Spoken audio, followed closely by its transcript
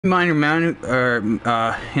Minor amount, or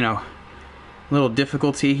little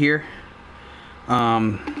difficulty here.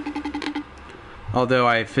 Although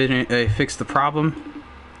I fixed the problem,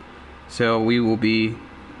 so we will be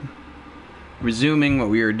resuming what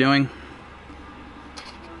we were doing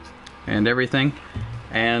and everything.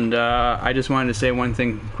 And I just wanted to say one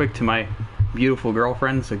thing quick to my beautiful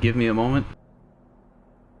girlfriend, so give me a moment.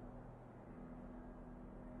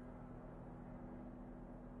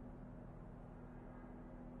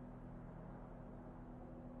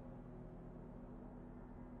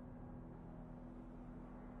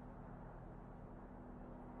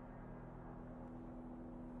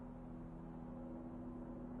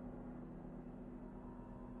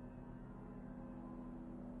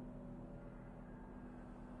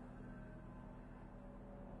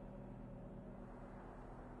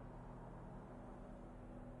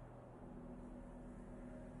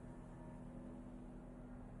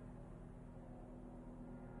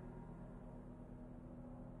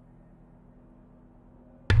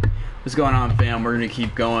 What's going on, fam? We're gonna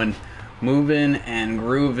keep going, moving and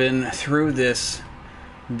grooving through this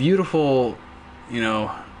beautiful,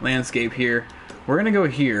 landscape here. We're gonna go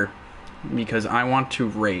here because I want to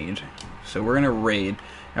raid. So we're gonna raid,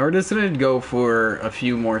 and we're just gonna go for a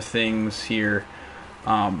few more things here.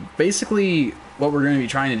 Basically, what we're gonna be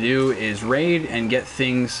trying to do is raid and get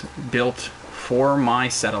things built for my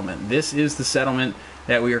settlement. This is the settlement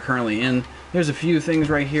that we are currently in. There's a few things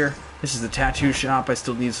right here. This is the tattoo shop. I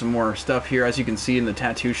still need some more stuff here, as you can see in the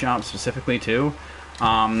tattoo shop specifically too.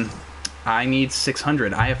 I need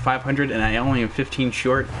 600. I have 500 and I only am 15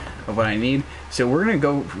 short of what I need. So we're gonna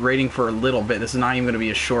go raiding for a little bit. This is not even gonna be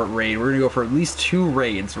a short raid. We're gonna go for at least 2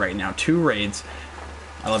 raids right now. 2 raids.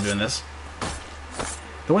 I love doing this.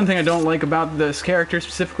 The one thing I don't like about this character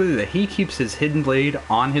specifically is that he keeps his hidden blade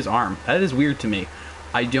on his arm. That is weird to me.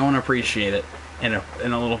 I don't appreciate it. In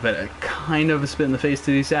a little bit, a kind of a spit in the face to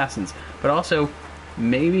the assassins, but also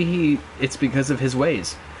maybe it's because of his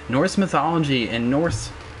ways. Norse mythology and Norse,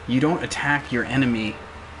 you don't attack your enemy.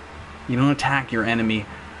 You don't attack your enemy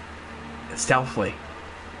stealthily.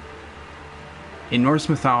 In Norse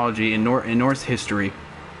mythology, in Norse history,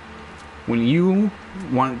 when you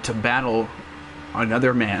want to battle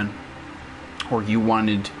another man, or you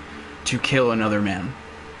wanted to kill another man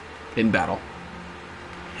in battle,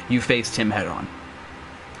 you faced him head on.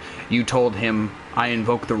 You told him, I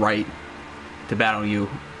invoke the right to battle you.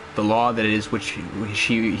 The law that is which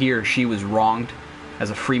he or she was wronged as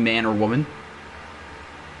a free man or woman.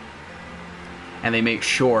 And they make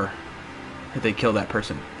sure that they kill that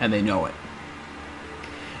person. And they know it.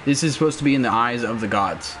 This is supposed to be in the eyes of the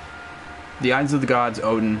gods. The eyes of the gods: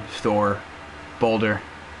 Odin, Thor, Balder,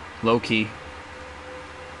 Loki,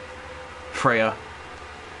 Freya.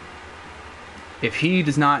 If he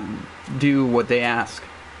does not do what they ask,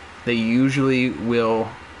 they usually will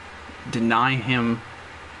deny him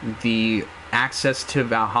the access to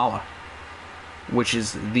Valhalla, which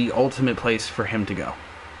is the ultimate place for him to go.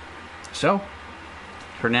 So,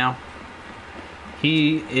 for now,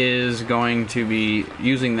 he is going to be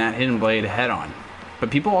using that hidden blade head on. But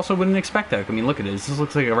people also wouldn't expect that. I mean, look at it. This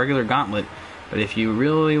looks like a regular gauntlet. But if you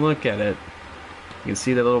really look at it, you can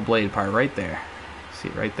see the little blade part right there. See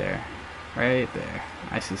it right there. Right there.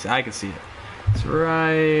 I can see it. It's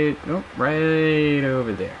right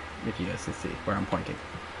over there. If you guys can see where I'm pointing.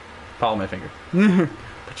 Follow my finger.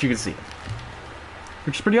 But you can see it.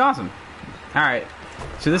 Which is pretty awesome. Alright.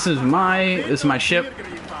 So this is my ship.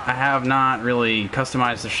 I have not really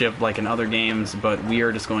customized the ship like in other games, but we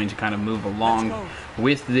are just going to kind of move along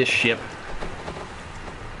with this ship.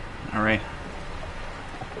 Alright.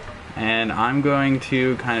 And I'm going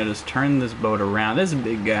to kind of just turn this boat around. This is a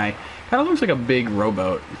big guy. Kind of looks like a big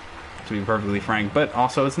rowboat, to be perfectly frank, but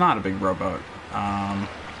also it's not a big rowboat.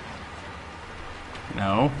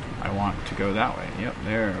 No, I want to go that way. Yep,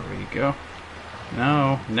 there we go.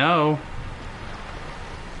 No.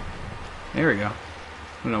 There we go.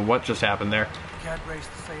 I don't know what just happened there.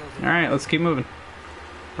 Alright, let's keep moving.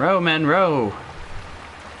 Row, men, row.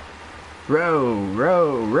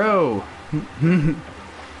 Row.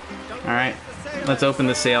 Alright, let's open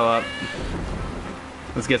the sail up.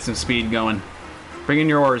 Let's get some speed going. Bring in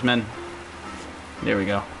your oars, men. There we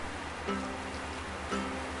go.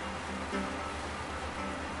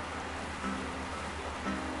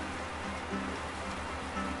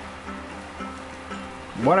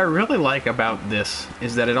 What I really like about this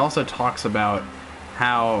is that it also talks about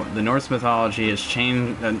how the Norse mythology has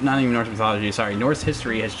changed, not even Norse mythology, sorry, Norse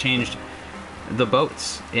history has changed the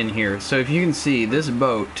boats in here. So if you can see, this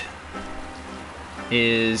boat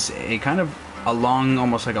is a kind of a long,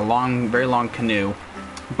 almost like a long, very long canoe,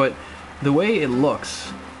 but the way it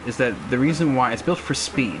looks is that the reason why it's built for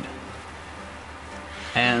speed.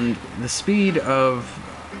 And the speed of,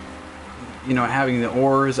 you know, having the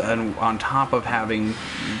oars and on top of having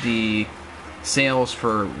the sails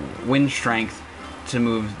for wind strength to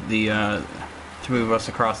move us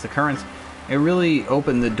across the currents, it really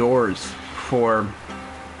opened the doors for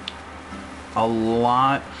a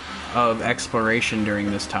lot of exploration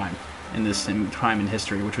during this time in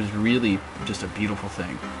history, which was really just a beautiful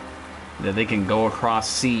thing. That they can go across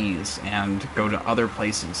seas and go to other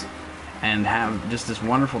places and have just this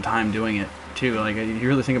wonderful time doing it too. Like, you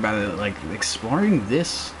really think about it, like exploring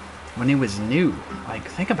this when it was new. Like,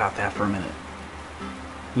 think about that for a minute.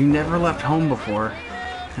 You never left home before,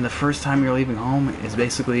 and the first time you're leaving home is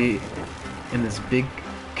basically in this big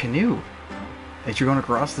canoe that you're going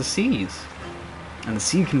across the seas, and the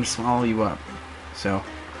sea can swallow you up. So,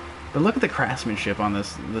 but look at the craftsmanship on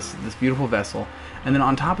this beautiful vessel, and then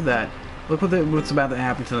on top of that, look what's about to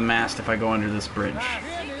happen to the mast if I go under this bridge.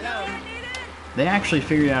 They actually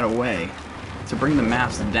figured out a way to bring the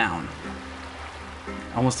mast down,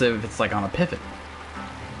 almost as if it's like on a pivot,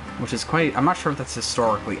 which is quite, I'm not sure if that's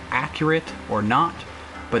historically accurate or not,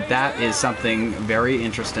 but that is something very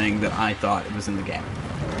interesting that I thought was in the game.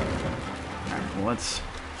 Alright, well,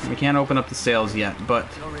 we can't open up the sails yet, but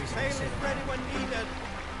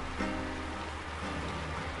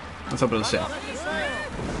let's open the sail.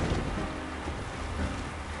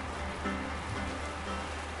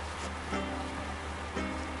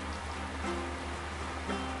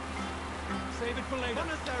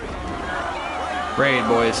 Raid,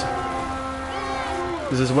 boys.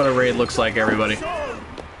 This is what a raid looks like, everybody.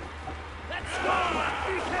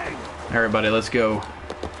 Everybody, let's go.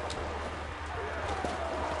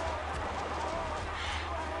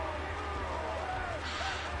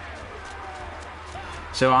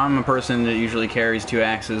 So I'm a person that usually carries 2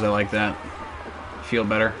 axes. I like that. Feel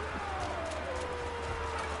better.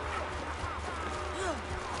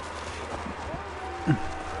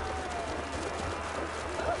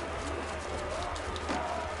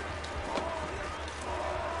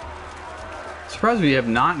 Surprised we have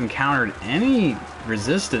not encountered any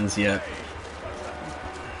resistance yet.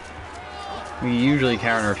 We usually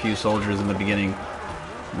encounter a few soldiers in the beginning.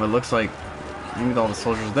 What looks like maybe all the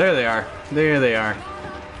soldiers. There they are. There they are.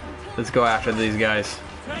 Let's go after these guys.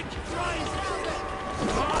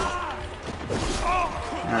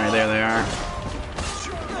 Alright, there they are.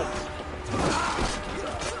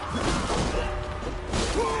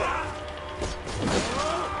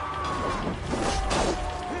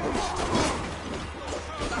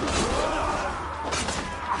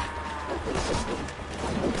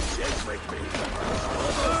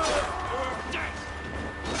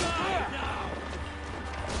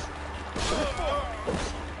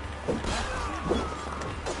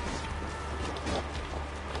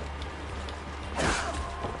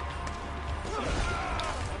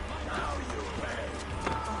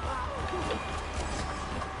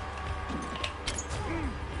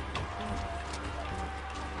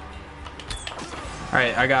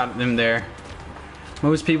 Alright, I got them there.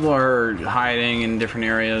 Most people are hiding in different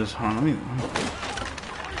areas. Hold on, let me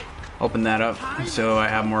open that up so I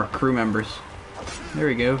have more crew members. There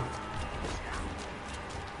we go.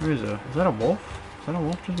 Where is that? Is that a wolf? Is that a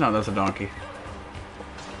wolf? No, that's a donkey.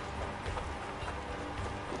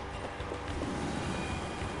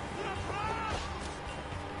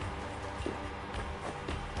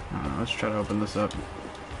 Let's try to open this up.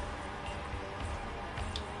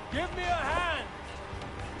 Give me a hand.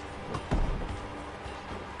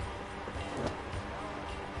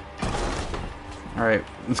 Alright,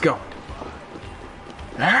 let's go.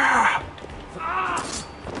 Ah!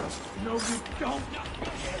 No, you don't.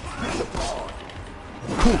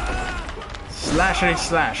 Slashity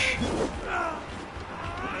slash.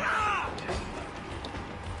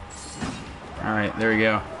 Alright, there we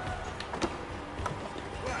go.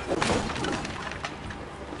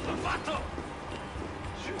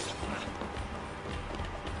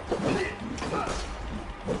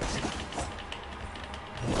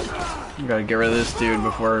 Gotta get rid of this dude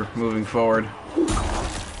before moving forward.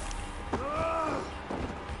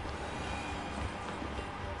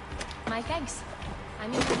 My thanks.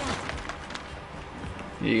 I'm in debt.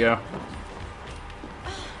 Here you go.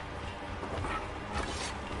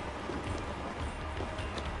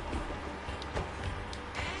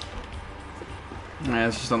 Alright,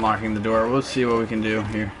 it's just unlocking the door. We'll see what we can do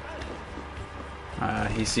here.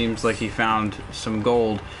 He seems like he found some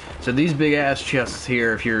gold. So these big ass chests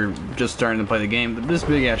here, if you're just starting to play the game, this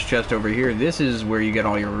big ass chest over here, this is where you get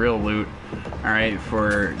all your real loot. Alright,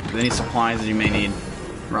 for any supplies that you may need.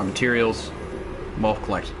 Raw materials, bulk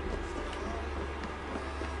collect.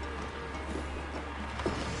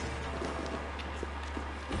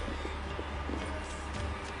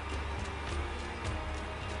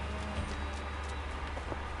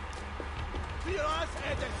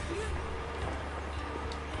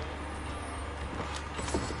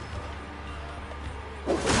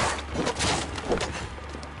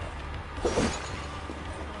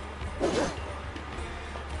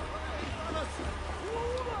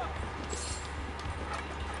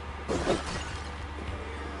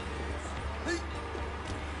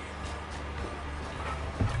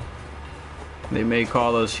 They may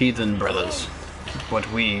call us heathen brothers, but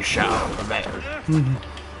we shall prevail.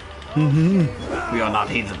 We are not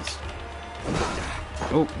heathens.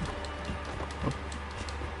 Oh.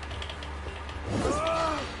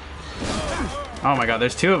 Oh my god,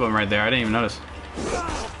 there's two of them right there. I didn't even notice.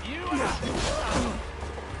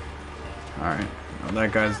 Alright. Oh,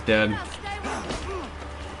 that guy's dead.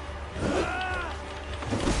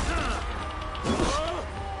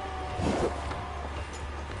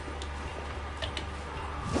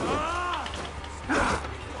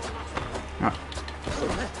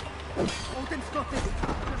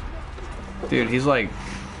 Dude, he's like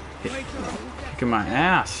kicking my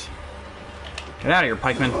ass. Get out of here,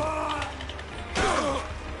 pikeman.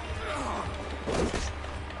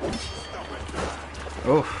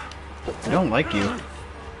 Oof. I don't like you.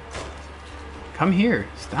 Come here.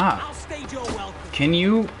 Stop. Can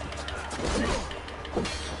you?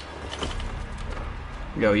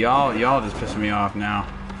 Yo, y'all just pissing me off now.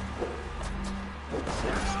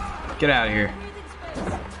 Get out of here.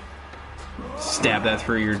 Stab that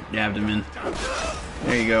through your abdomen.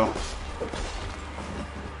 There you go.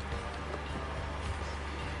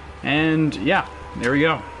 And yeah, there we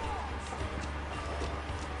go.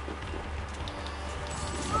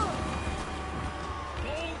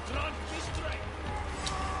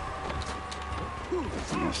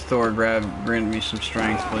 Yes, Thor, grant me some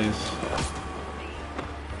strength, please.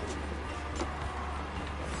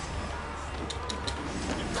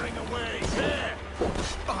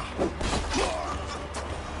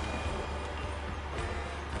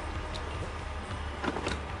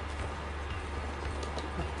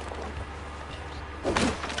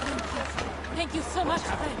 Thank you so much,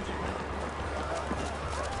 friend.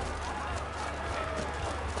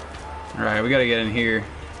 Alright, we gotta get in here.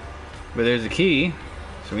 But there's a key,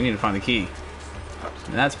 so we need to find the key.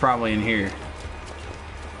 And that's probably in here.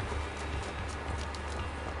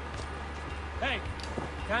 Hey,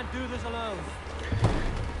 can't do this alone.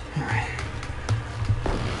 Alright.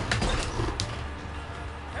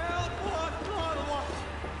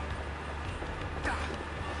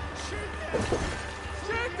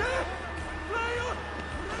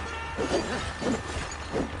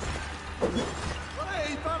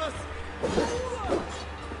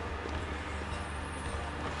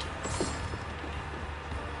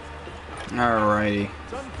 Alrighty.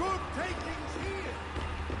 Some good takings here.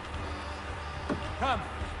 Come,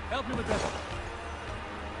 help me with this.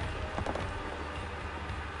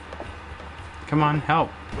 Come on, help.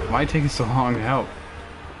 Why take so long to help?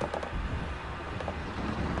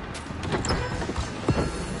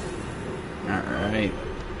 Alright.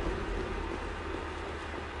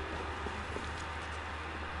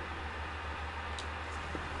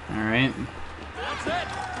 Alright. That's it.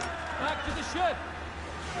 Back to the ship.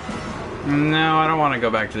 No, I don't want to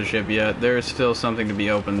go back to the ship yet. There is still something to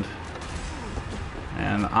be opened.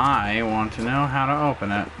 And I want to know how to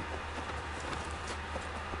open it.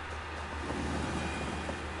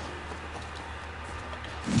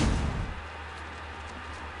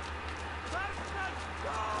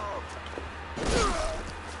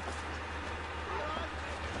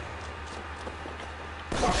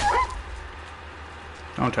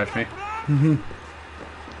 Don't touch me.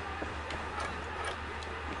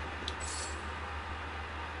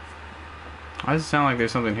 Why does it sound like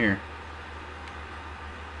there's something here?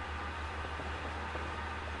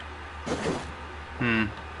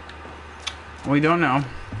 We don't know.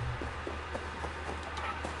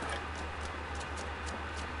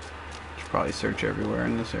 Should probably search everywhere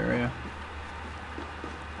in this area.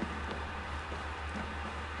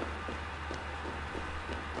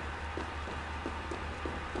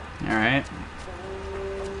 Alright.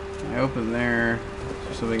 I open there. Is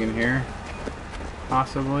there something in here?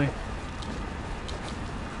 Possibly.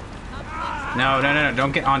 No,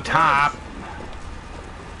 don't get on top.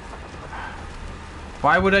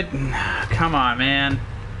 Why would I? Come on, man.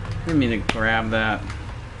 I didn't mean to grab that.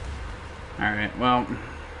 Alright, well,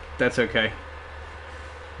 that's okay.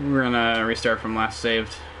 We're gonna restart from last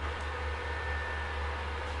saved.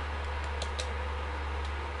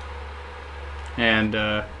 And,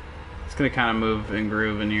 it's gonna kind of move and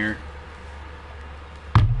groove in here.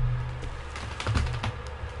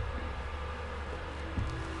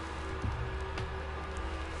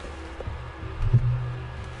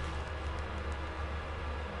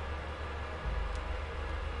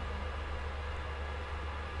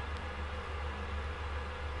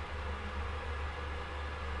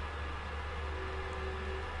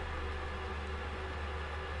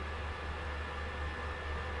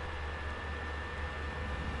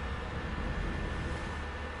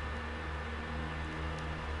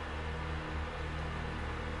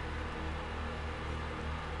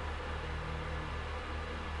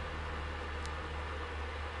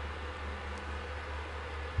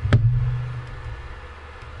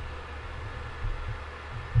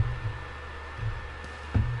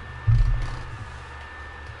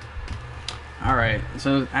 Alright,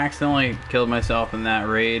 so accidentally killed myself in that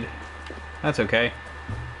raid. That's okay.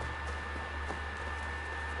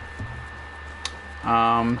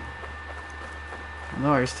 No,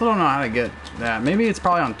 I still don't know how to get that. Maybe it's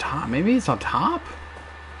probably on top. Maybe it's on top?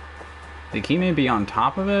 The key may be on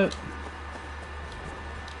top of it?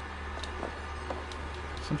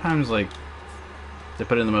 Sometimes, like, they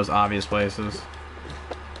put it in the most obvious places.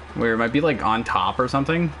 Where it might be, like, on top or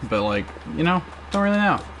something. But, like, you know, don't really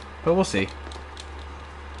know. But we'll see.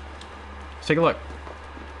 Let's take a look.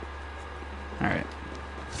 Alright.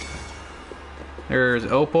 There's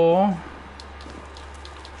opal.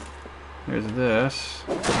 There's this.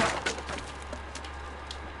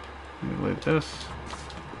 Loot this.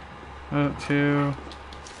 Two.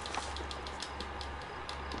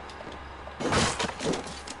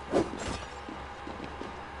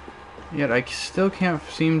 Yet I still can't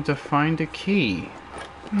seem to find a key.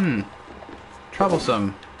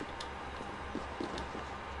 Troublesome.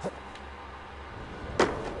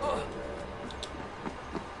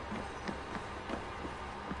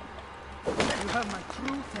 You have my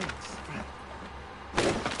true thanks.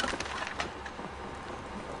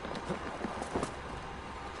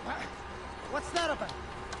 What's that about?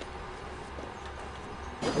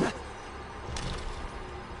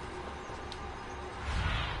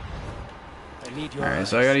 I need your Alright,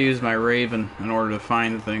 so I gotta use my Raven in order to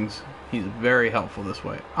find things. He's very helpful this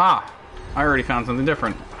way. Ah! I already found something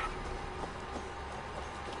different.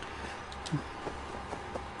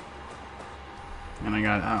 And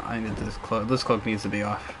I need this cloak. This cloak needs to be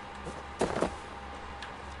off.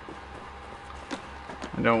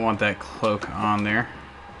 I don't want that cloak on there.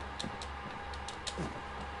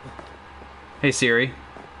 Hey Siri.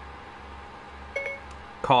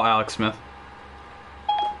 Call Alex Smith.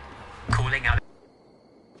 Calling out.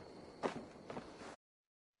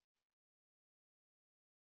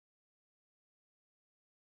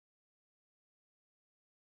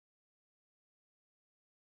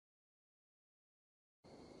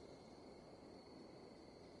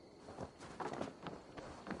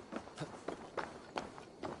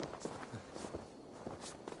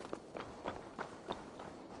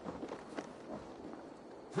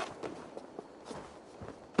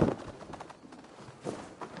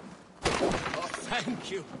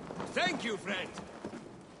 Thank you, friend.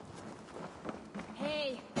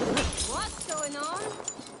 Hey, what's going on?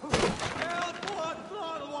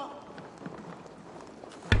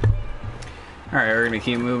 Alright, we're gonna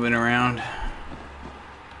keep moving around.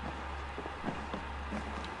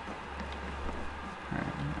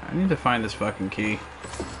 Alright, I need to find this fucking key.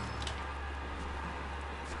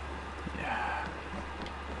 Yeah.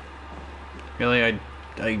 Really,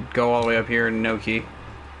 I go all the way up here and no key.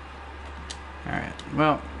 Alright,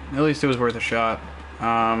 well, at least it was worth a shot.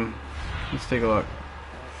 Let's take a look.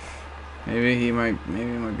 Maybe he might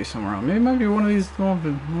be somewhere else. Maybe it might be one of these little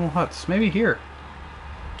huts. Maybe here.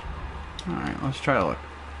 Alright, let's try to look.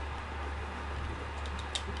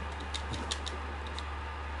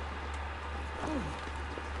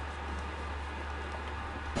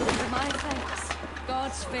 My thanks.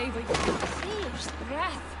 God's favor. Fierce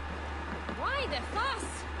breath. Why the fuss?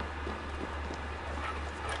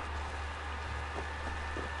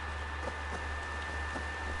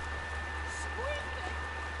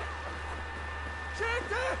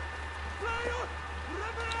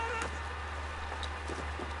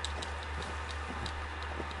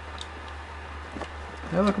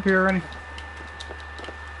 Did I look up here already?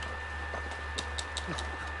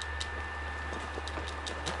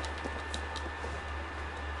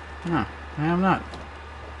 No, I am not.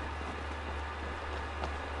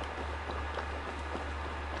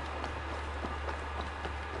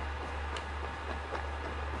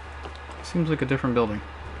 Seems like a different building.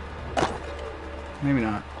 Maybe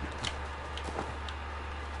not.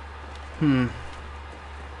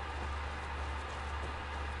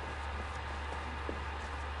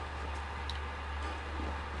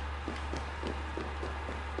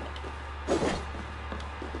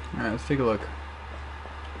 Alright, let's take a look.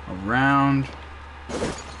 Around.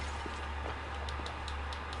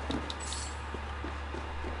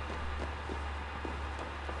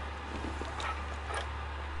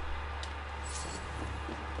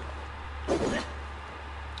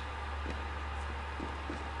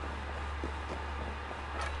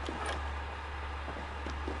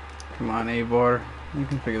 Come on, Abar. You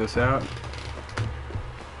can figure this out.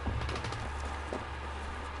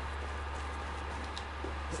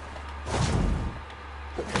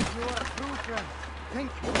 You are a true friend. Thank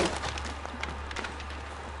you.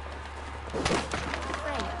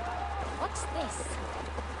 Freya, what's this?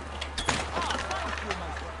 Thank you, my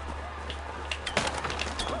friend.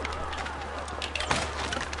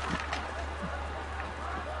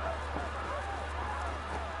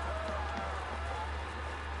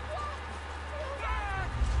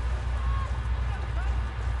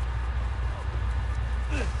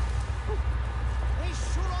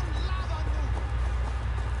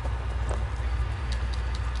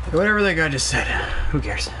 Whatever that guy just said. Who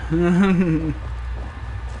cares?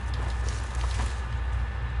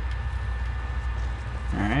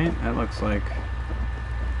 Alright, that looks like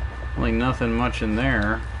really nothing much in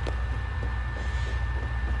there.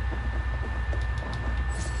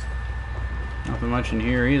 Nothing much in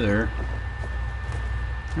here either.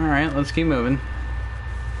 Alright, let's keep moving.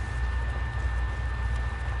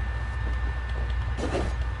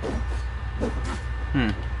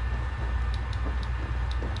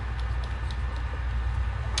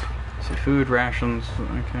 See, food, rations,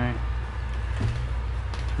 okay.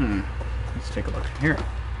 Let's take a look here.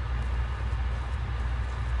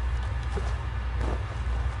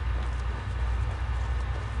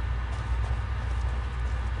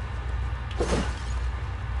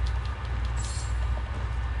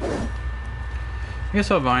 I guess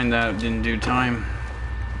I'll find that in due time,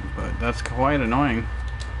 but that's quite annoying.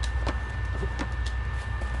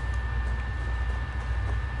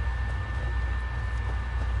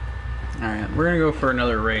 Alright, we're gonna go for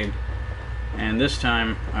another raid, and this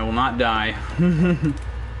time I will not die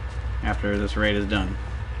after this raid is done.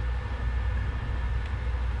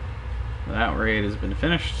 That raid has been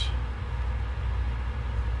finished.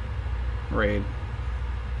 Raid.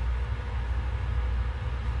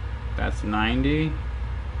 That's 90.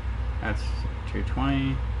 That's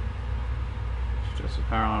 220. It's just a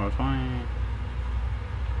power level 20.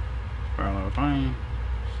 It's power level 20. It's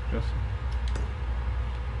just.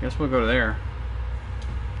 Guess we'll go to there.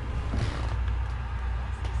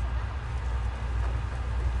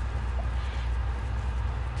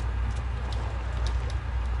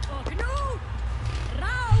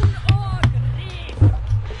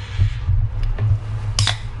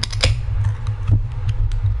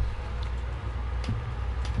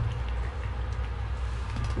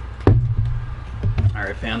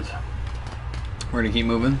 Alright, fans. We're gonna keep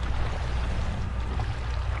moving.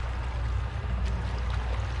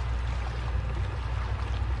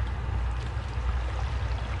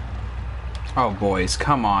 Oh, boys,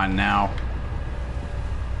 come on now.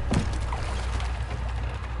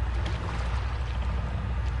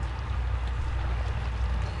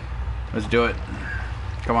 Let's do it.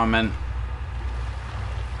 Come on, men.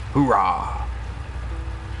 Hoorah!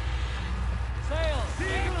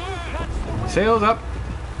 Sails up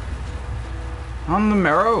on the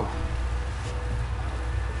Marrow.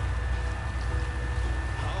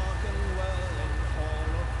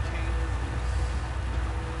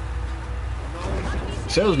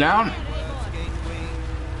 Sails down.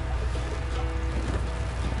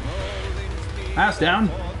 Mast down.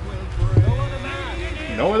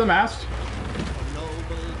 Lower the mast.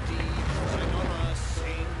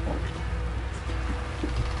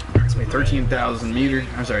 Approximately 13,000 meters.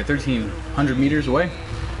 I'm sorry, 1,300 meters away.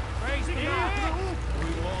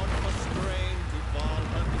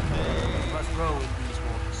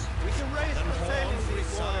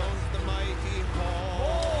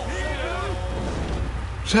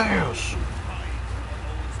 Sails.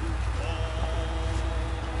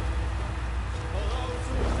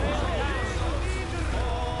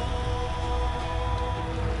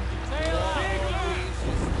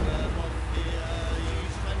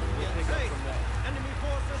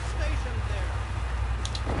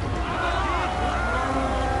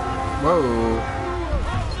 Whoa.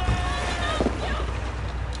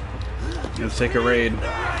 Let's take a raid.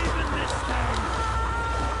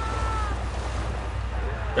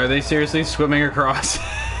 Are they seriously swimming across?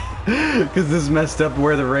 Because this messed up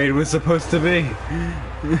where the raid was supposed to be.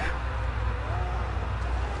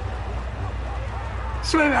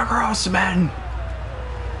 Swim across, men!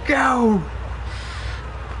 Go!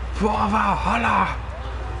 For Valhalla!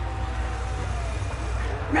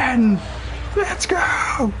 Men! Let's go!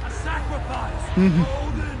 A sacrifice!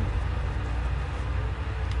 Odin!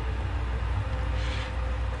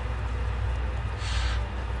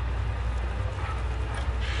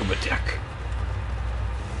 Over deck.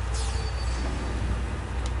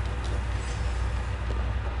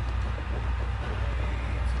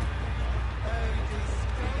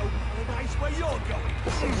 Nice where you're going.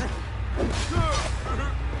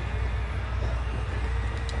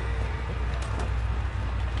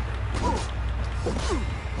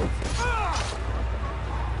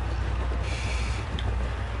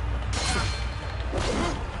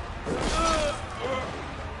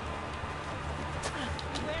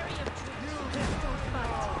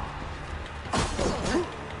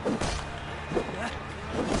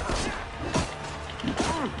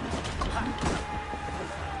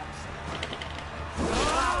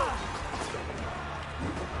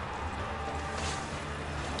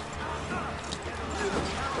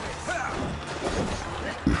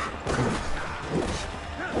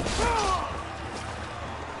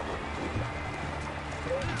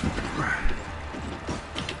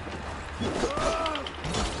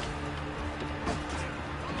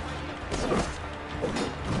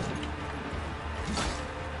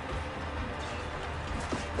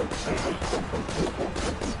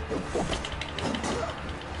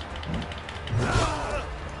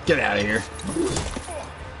 Get out of here.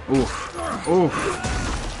 Oof.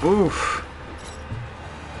 Oof. Oof.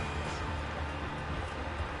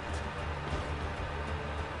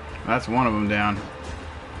 That's one of them down.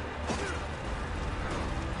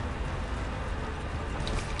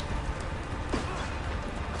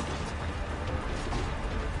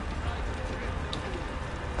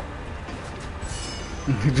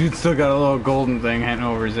 Dude still got a little golden thing hanging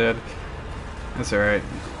over his head. That's alright.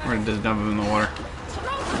 We're gonna just dump him in the water.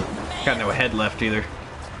 Got no head left either.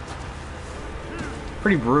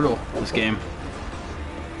 Pretty brutal, this game.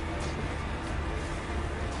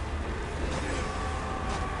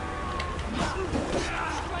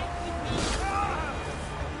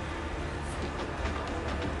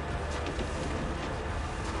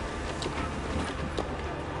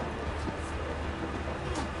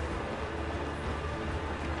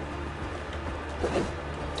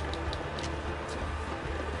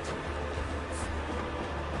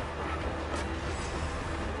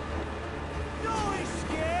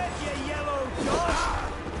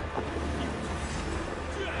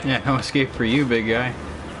 Yeah, no escape for you, big guy.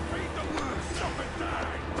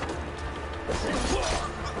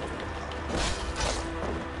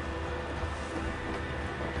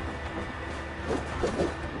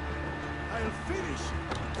 I'll finish.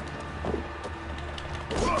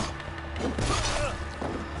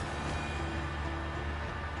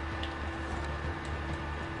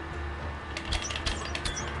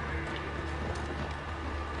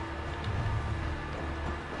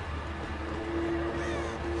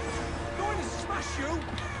 Going to smash you.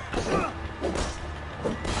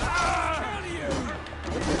 Kill you.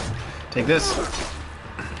 Take this.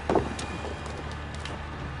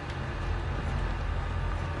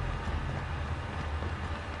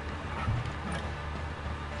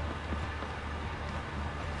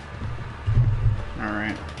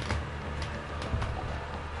 Alright.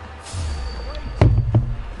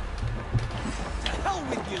 To hell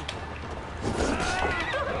with you.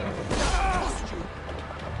 Lost you.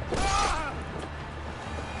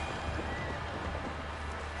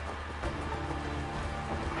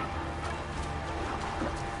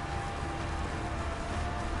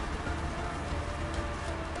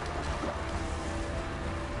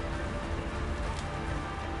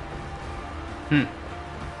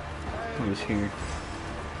 What was here?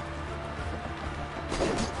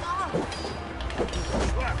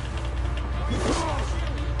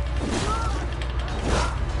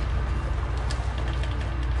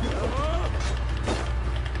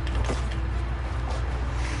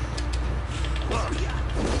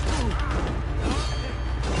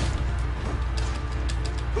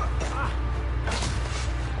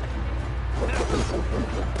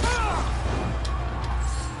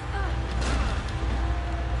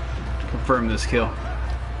 Confirm this kill.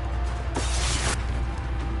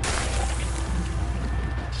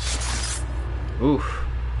 Oof.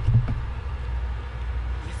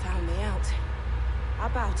 You found me out. I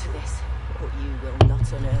bow to this, but you will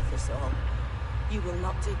not unearth us all. You will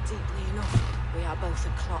not dig deeply enough. We are both a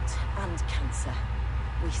clot and cancer.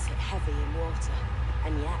 We sit heavy in water,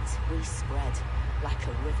 and yet we spread like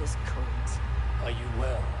a river's current. Are you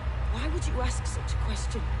well? Why would you ask such a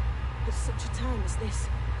question at such a time as this?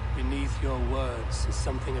 Beneath your words is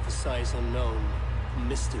something of a size unknown. A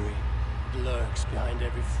mystery lurks behind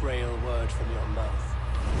every frail word from your mouth.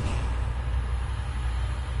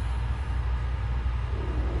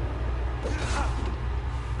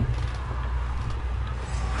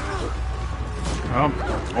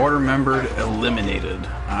 Oh, order member eliminated.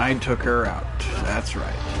 I took her out. That's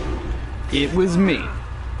right. It was me.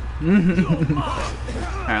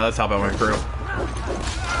 Alright, let's help out my crew.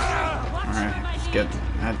 Alright, let's get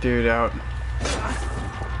that dude out.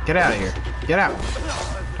 Get out of here. Get out.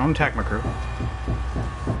 Don't attack my crew.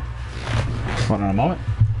 Hold on a moment.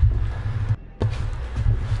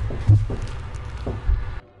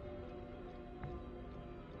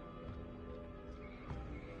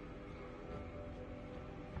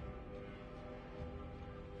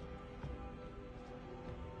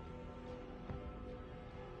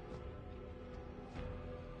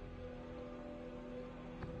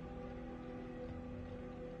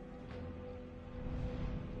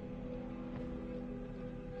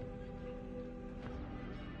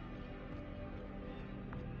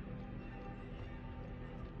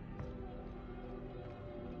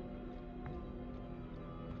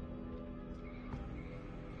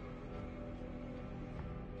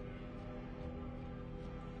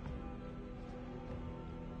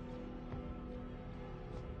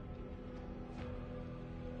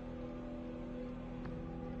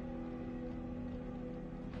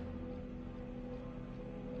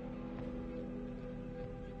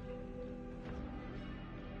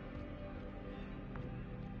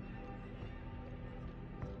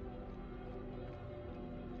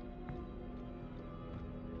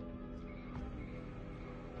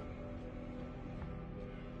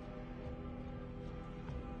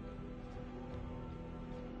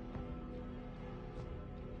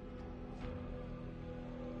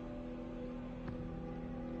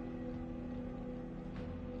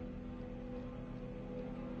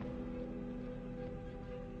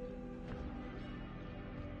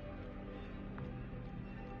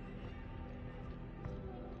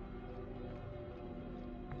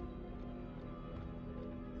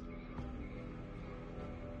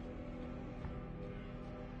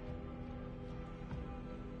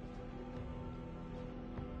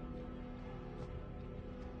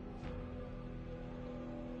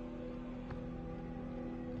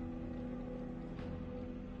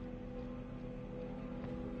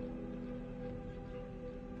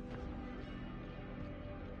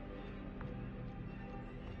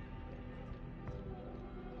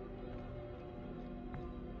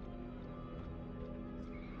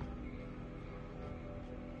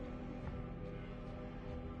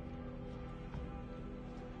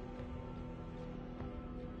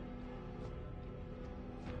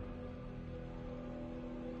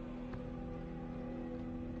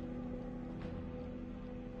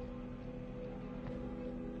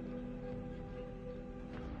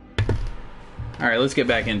 Alright, let's get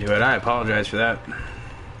back into it. I apologize for that.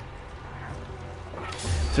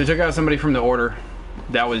 So we took out somebody from the order.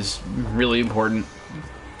 That was really important.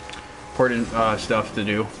 Important stuff to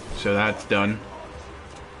do. So that's done.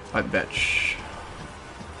 Bech.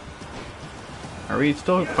 Are we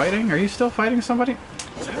still fighting? Are you still fighting somebody?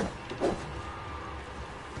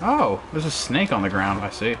 Oh, there's a snake on the ground, I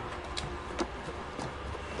see.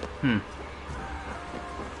 Hmm.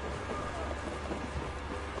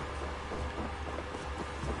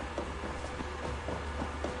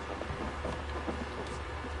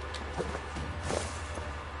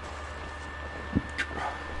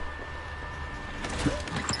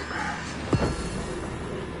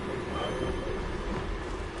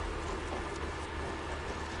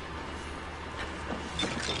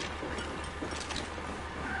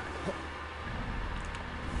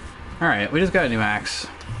 Alright, we just got a new axe.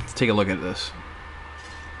 Let's take a look at this.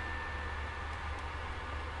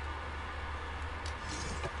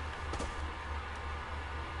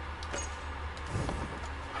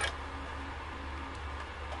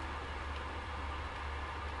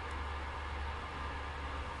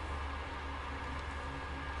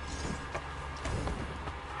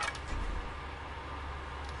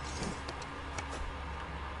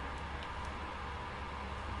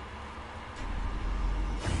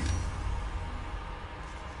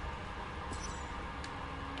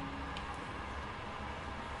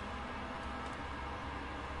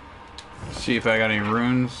 See if I got any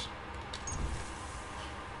runes.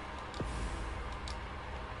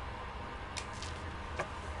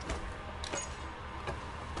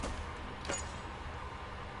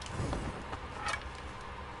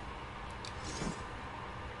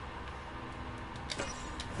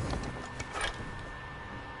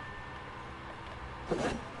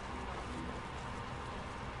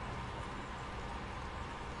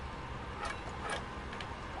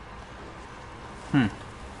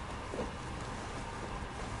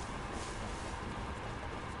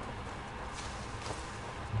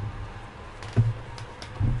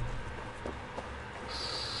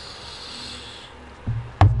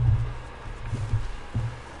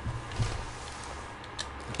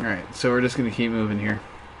 Alright, so we're just gonna keep moving here.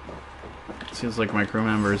 Seems like my crew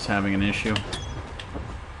member is having an issue.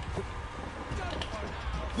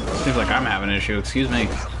 Seems like I'm having an issue, excuse me.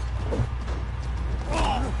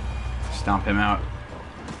 Stomp him out.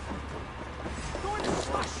 Going to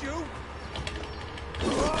smash you.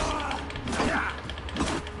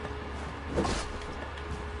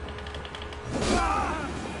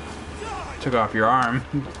 Took off your arm.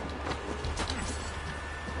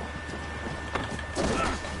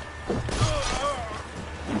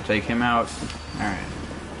 Take him out. Alright.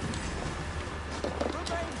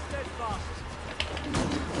 Remain steadfast.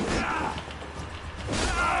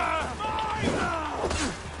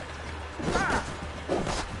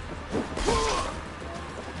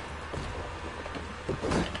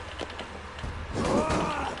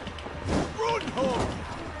 Run home.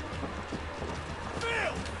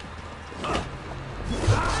 Phil.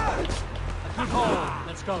 Good haul.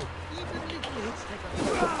 Let's go.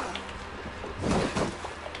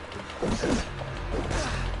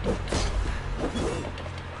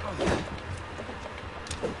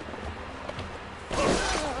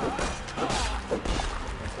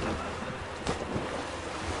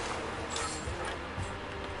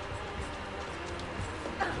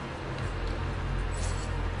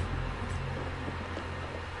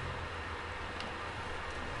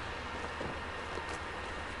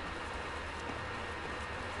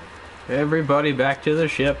 Everybody back to the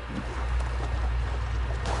ship.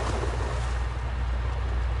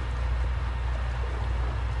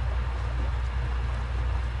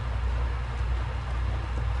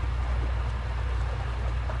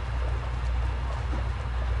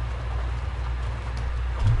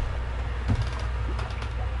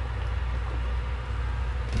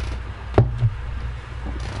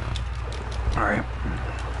 Alright.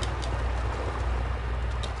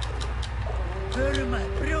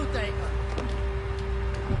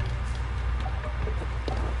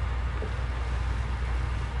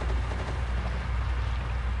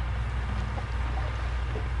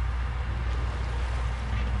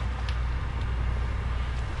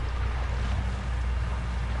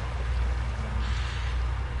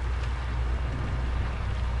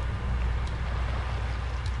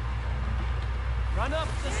 Run up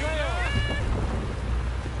the sail.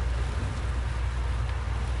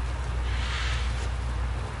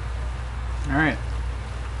 Alright.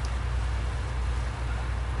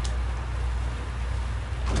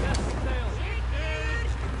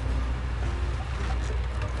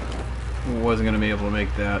 Wasn't going to be able to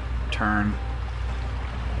make that turn.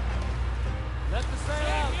 Let the sail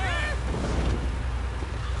out.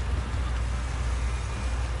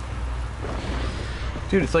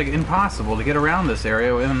 Dude, it's like impossible to get around this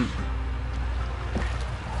area with.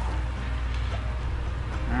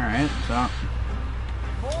 Alright, so.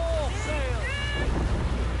 Full sail.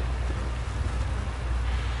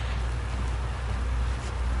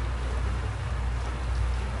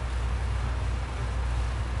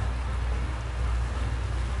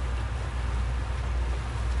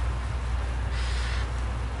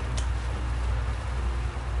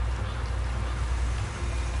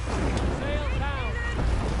 Sail down.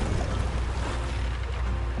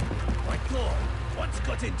 My God, what's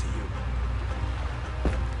got into you?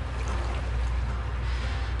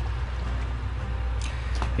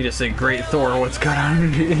 You just say, "Great Thor, what's got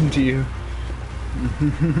on into you?"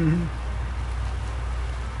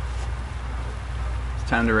 It's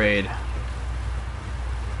time to raid.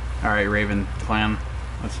 Alright, Raven clan.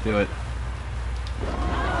 Let's do it.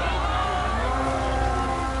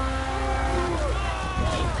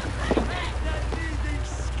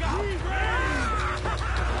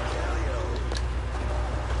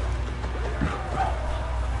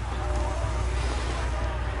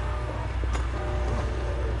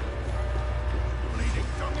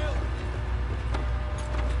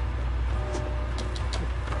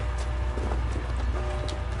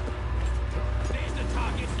 There's the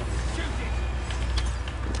target. Shoot it.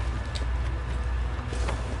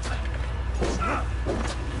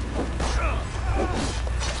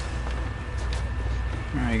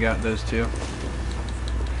 Alright, you got those two.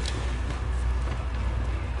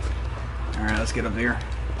 Alright, let's get up here.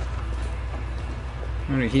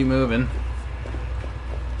 I'm gonna keep moving.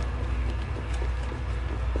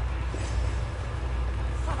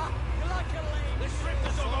 You like a lane? Let's rip the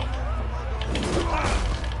dog off.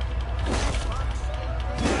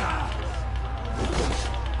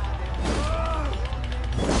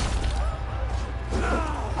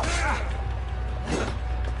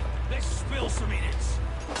 Let's spill some in it.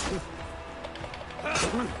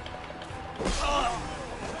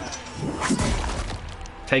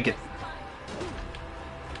 Take it.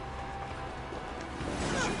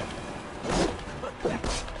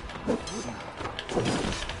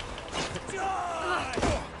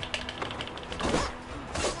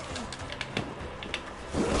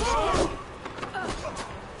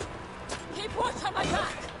 Keep watch on my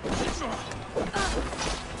back.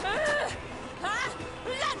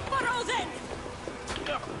 Let burrows in.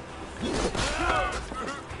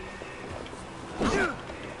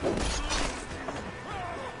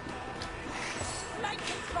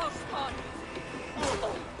 Flanking crossbone.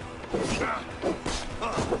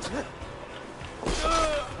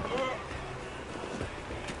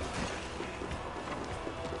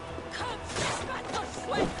 Come, man, no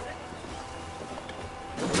sweat.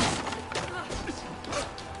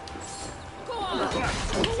 Go on.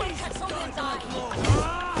 Who will catch someone's eye?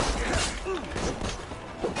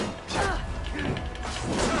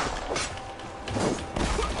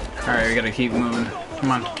 Alright, we gotta keep moving.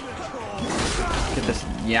 Come on. Get this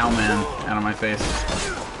Yow Man out of my face.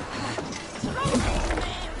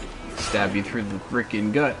 Stab you through the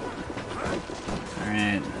freaking gut.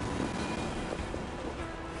 Alright.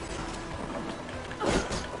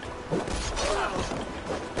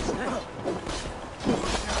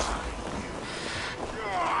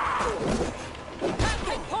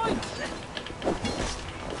 Take point.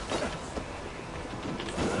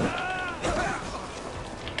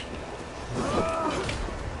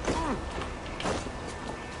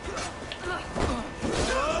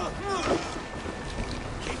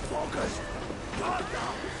 Keep focused.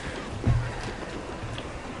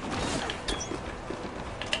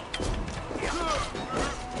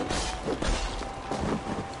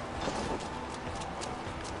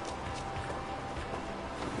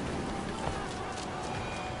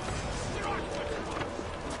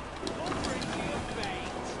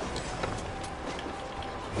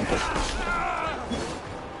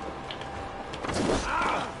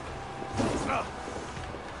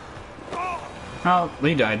 Oh,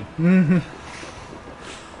 Lee died.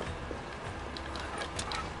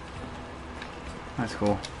 That's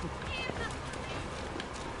cool.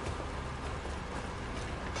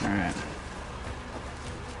 Alright.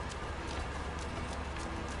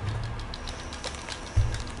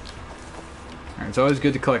 Alright, it's always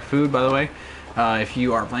good to collect food, by the way. If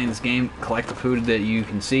you are playing this game, collect the food that you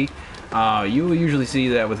can see. You will usually see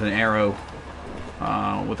that with an arrow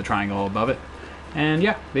with a triangle above it. And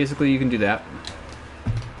yeah, basically you can do that.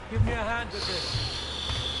 Give me a hand with this.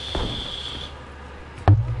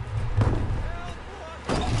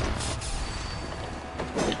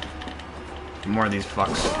 More of these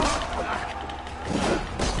fucks.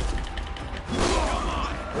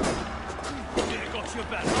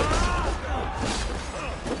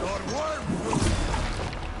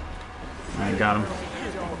 I got him.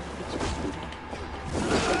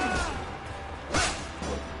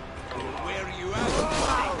 Where are you at?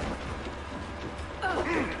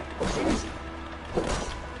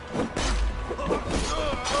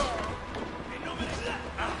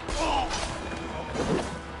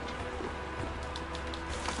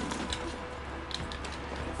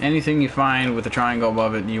 Anything you find with a triangle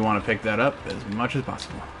above it, you want to pick that up as much as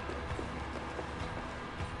possible.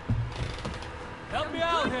 Help me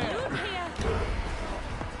out here. Loot here.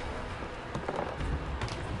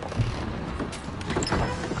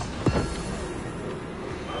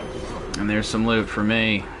 And there's some loot for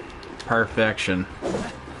me. Perfection.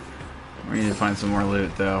 We need to find some more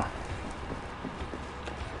loot, though.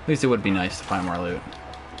 At least it would be nice to find more loot.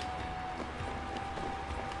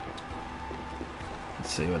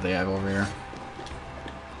 Let's see what they have over here.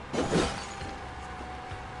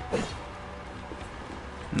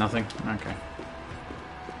 Nothing? Okay.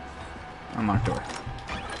 Unlocked door.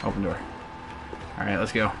 Open door. Alright,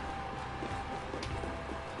 let's go.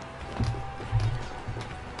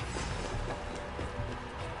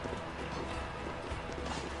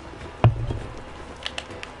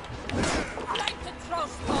 Like to throw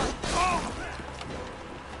spot.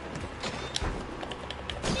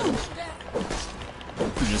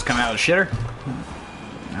 You just come out of the shitter?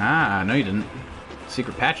 Ah, no you didn't.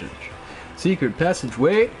 Secret passage. Secret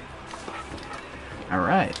passageway.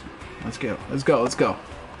 Alright. Let's go. Let's go. Let's go.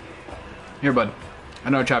 Here, bud. I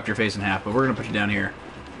know I chopped your face in half, but we're gonna put you down here.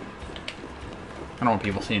 I don't want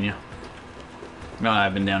people seeing you. No,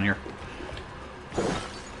 I've been down here.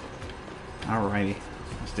 Alrighty.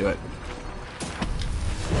 Let's do it.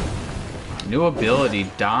 New ability.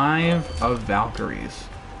 Dive of Valkyries.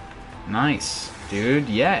 Nice. Dude,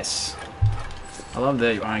 yes. I love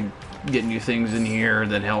that I get new things in here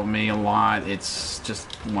that help me a lot. It's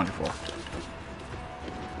just wonderful.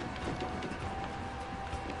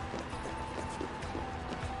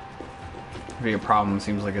 Be a problem.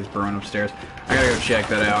 Seems like it's brewing upstairs. I gotta go check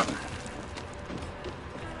that out.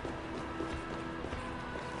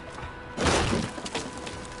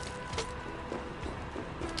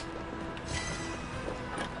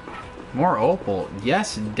 More opal.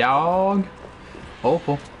 Yes, dog.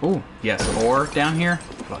 Opal. Ooh, yes, ore down here.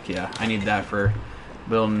 Fuck yeah, I need that for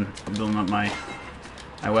building up my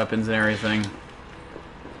weapons and everything.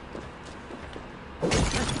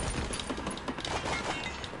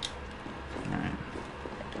 Alright.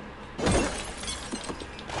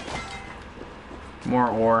 More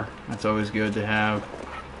ore. That's always good to have.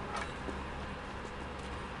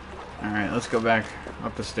 Alright, let's go back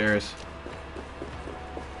up the stairs.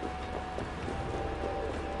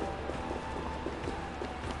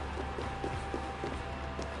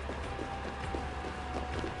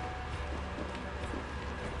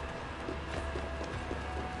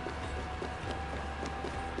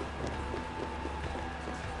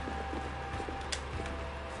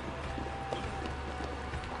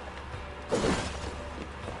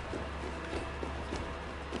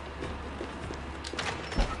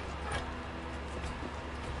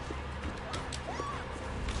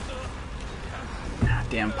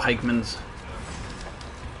 Damn pikemans.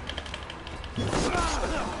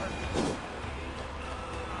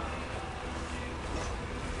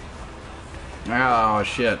 Oh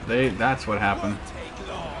shit, that's what happened.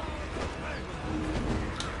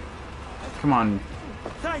 Come on.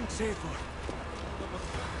 Thanks, Eivor.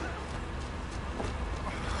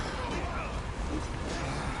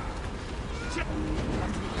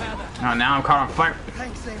 Oh, now I'm caught on fire.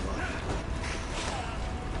 Thanks, Eivor.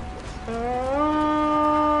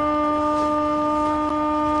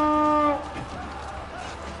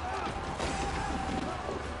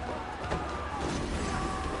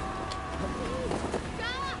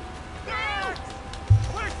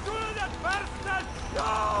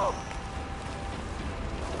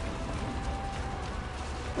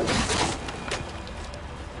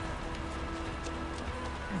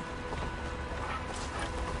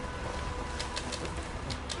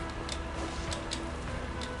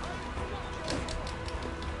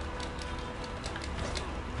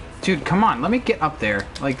 Dude, come on, let me get up there.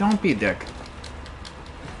 Like, don't be a dick.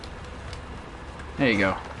 There you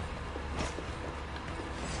go.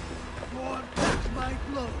 My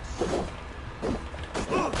blows.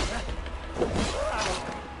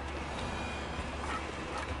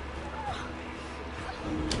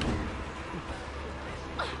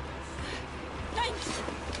 Thanks.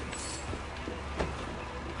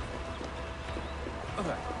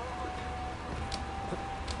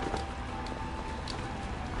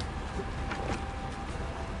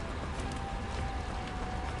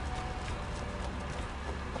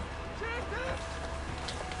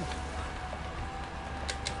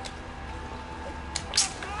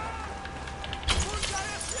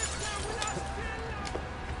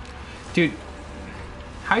 Dude,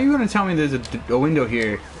 how are you gonna tell me there's a window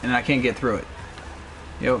here and I can't get through it?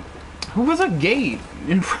 Yo, who was a gate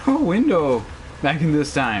in front of a window back in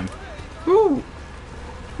this time? Who?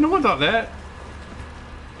 No one thought that.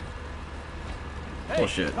 Hey,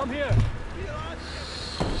 Bullshit. come here.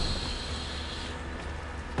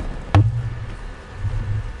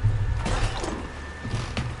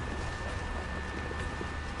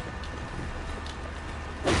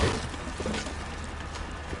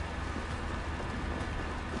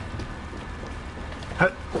 Huh.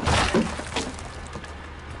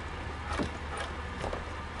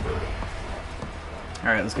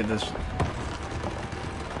 Alright, let's get this.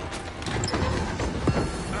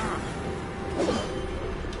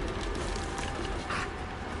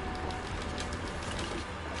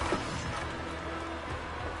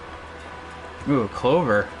 Ooh,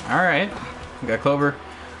 clover. Alright. We got clover,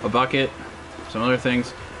 a bucket, some other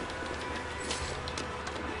things.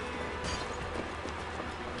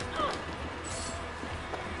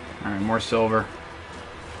 Alright, more silver.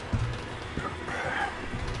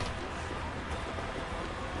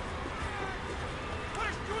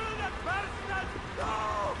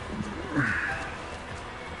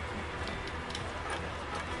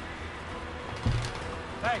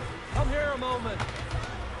 Hey, come here a moment.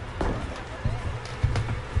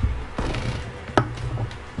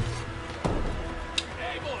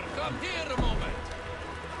 Come here a moment.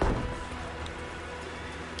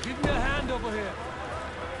 Give me a hand over here.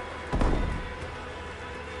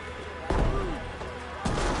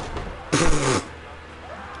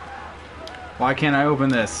 Why can't I open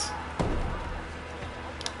this?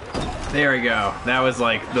 There we go. That was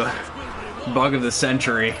like the bug of the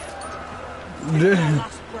century.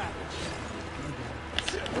 Last breath.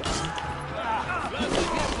 That's the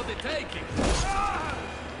gift for the taking.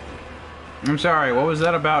 I'm sorry, what was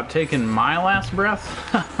that about taking my last breath?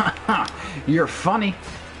 You're funny.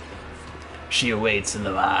 She awaits in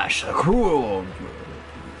the marsh, a cruel...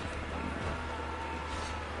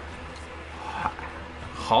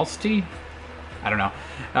 Halsty? I don't know.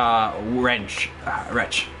 Wretch.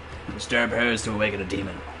 Disturb hers to awaken a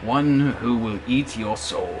demon. One who will eat your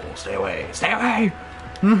soul. Stay away. Stay away!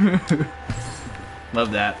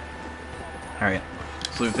 Love that. Alright.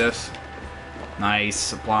 Let's loot this. Nice.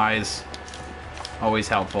 Supplies. Always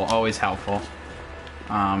helpful. Always helpful.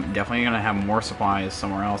 Definitely gonna have more supplies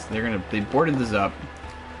somewhere else. They boarded this up.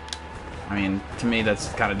 I mean, to me, that's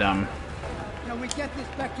kind of dumb. Can we get this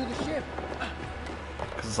back to the ship?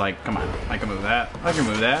 Because it's like, come on. I can move that. I can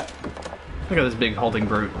move that. Look at this big halting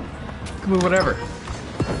brute. I can move whatever.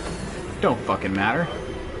 Don't fucking matter.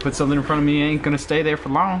 Put something in front of me, ain't gonna stay there for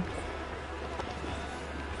long.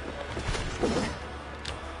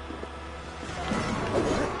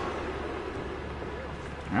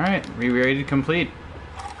 Alright, ready to complete.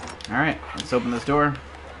 Alright, let's open this door.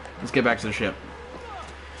 Let's get back to the ship.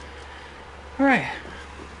 Alright.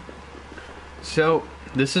 So,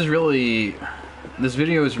 this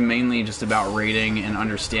video is mainly just about raiding and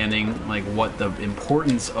understanding like what the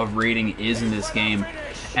importance of raiding is in this game.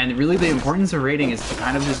 And really the importance of raiding is to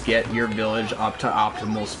kind of just get your village up to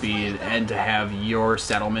optimal speed and to have your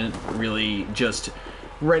settlement really just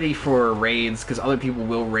ready for raids, because other people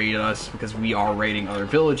will raid us because we are raiding other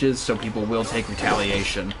villages, so people will take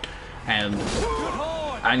retaliation. And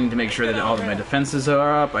I need to make sure that all of my defenses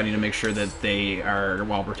are up. I need to make sure that they are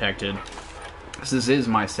well protected. This is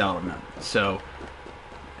my settlement, so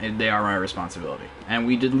they are my responsibility. And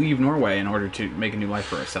we did leave Norway in order to make a new life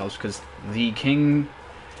for ourselves, because the king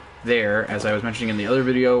there, as I was mentioning in the other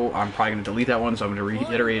video, I'm probably going to delete that one, so I'm going to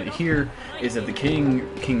reiterate it here, is that the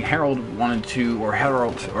King Harold wanted to, or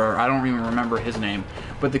Harold, or I don't even remember his name,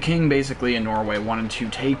 but the king basically in Norway wanted to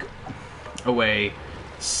take away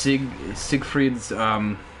Siegfried's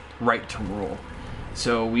right to rule.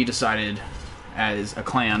 So we decided as a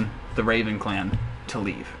clan, the Raven clan, to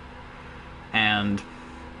leave. And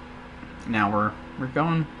now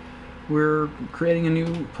we're creating a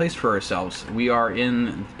new place for ourselves. We are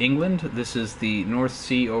in England. This is the North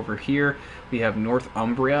Sea over here. We have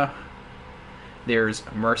Northumbria. There's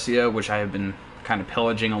Mercia, which I have been kind of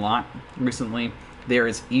pillaging a lot recently. There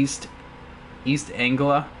is East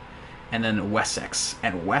Anglia, and then Wessex.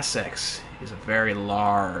 And Wessex is a very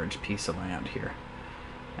large piece of land here.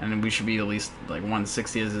 And we should be at least like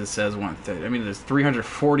 160, as it says, 130. I mean, there's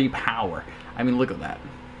 340 power. I mean, look at that.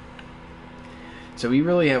 So we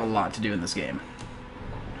really have a lot to do in this game.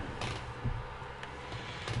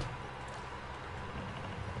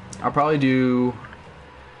 I'll probably do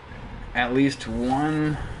at least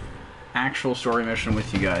one actual story mission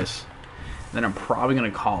with you guys. Then I'm probably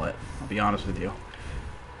going to call it. I'll be honest with you.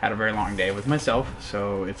 had a very long day with myself,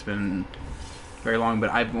 so it's been very long, but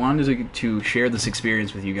I wanted to share this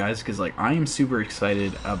experience with you guys because, like, I am super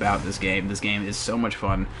excited about this game. This game is so much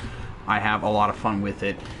fun. I have a lot of fun with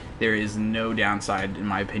it. There is no downside, in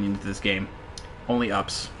my opinion, to this game. Only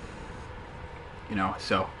ups. You know,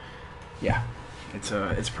 so yeah,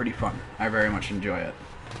 it's pretty fun. I very much enjoy it.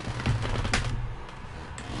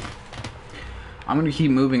 I'm gonna keep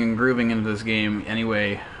moving and grooving into this game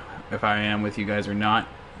anyway, if I am with you guys or not.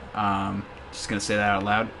 Just gonna say that out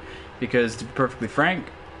loud. Because, to be perfectly frank,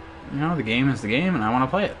 you know, the game is the game, and I want to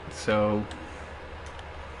play it. So,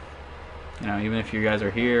 you know, even if you guys are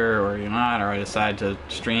here, or you're not, or I decide to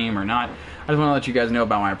stream or not, I just want to let you guys know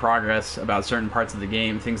about my progress, about certain parts of the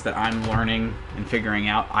game, things that I'm learning and figuring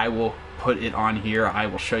out. I will put it on here. I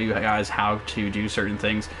will show you guys how to do certain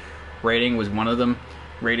things. Raiding was one of them.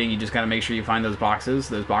 Raiding, you just gotta make sure you find those boxes.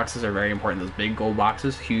 Those boxes are very important. Those big gold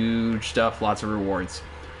boxes, huge stuff, lots of rewards.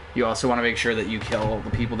 You also want to make sure that you kill the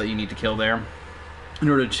people that you need to kill there in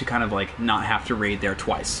order to kind of like not have to raid there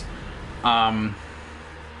twice. And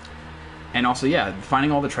also, yeah,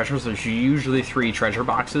 finding all the treasures. There's usually 3 treasure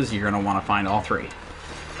boxes. You're going to want to find all 3.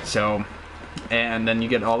 So, and then you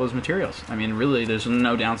get all those materials. I mean, really, there's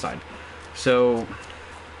no downside. So,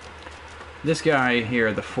 this guy here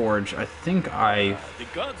at the forge, I think The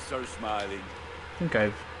gods are smiling.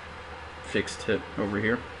 I've fixed it over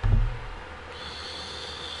here.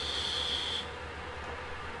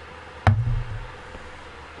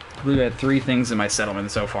 I believe I had 3 things in my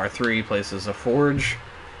settlement so far. 3 places: a forge,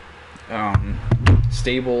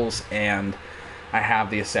 stables, and I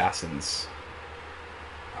have the assassins.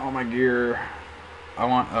 Oh, my gear. I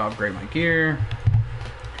want to upgrade my gear.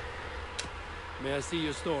 May I see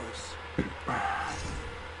your stores?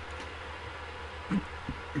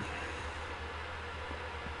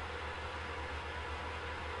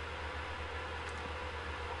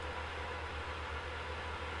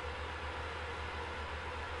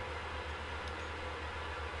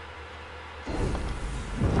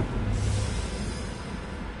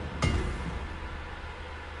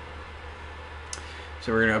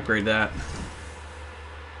 So we're going to upgrade that.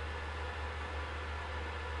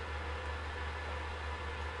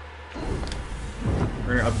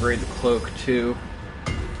 We're going to upgrade the cloak too.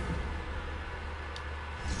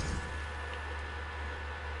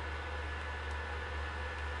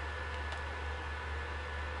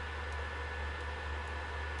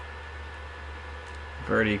 I've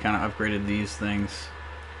already kind of upgraded these things.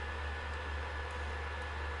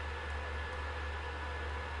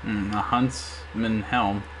 The Huntsman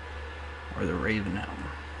Helm or the Raven Helm.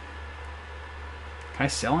 Can I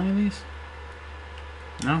sell any of these?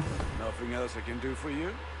 No? Nothing else I can do for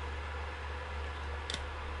you?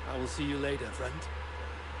 I will see you later, friend.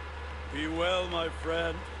 Be well, my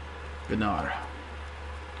friend. Good night.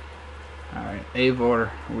 Alright, Eivor,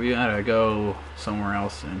 we gotta go somewhere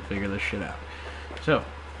else and figure this shit out. So.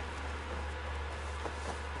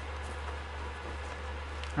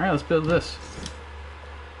 Alright, let's build this.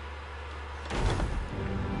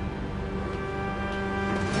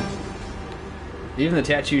 Even the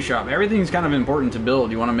tattoo shop, everything's kind of important to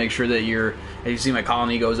build. You want to make sure that as you see, my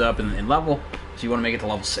colony goes up in level, so you want to make it to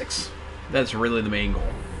level 6. That's really the main goal.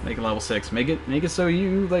 Make it level 6. Make it so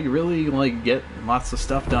you like really like get lots of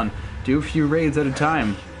stuff done. Do a few raids at a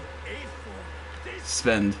time.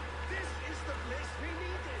 Spend.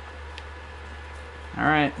 All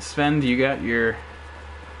right, Sven, you got your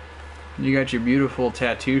beautiful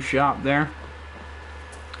tattoo shop there,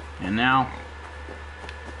 and now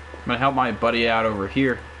I'm gonna help my buddy out over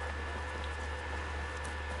here.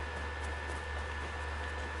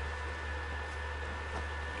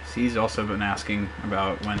 He's also been asking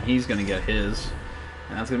about when he's gonna get his,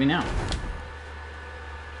 and that's gonna be now.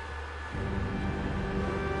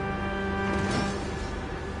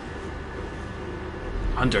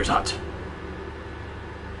 Hunter's Hut.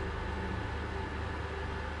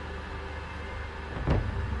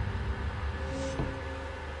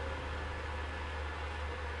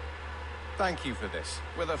 Thank you for this.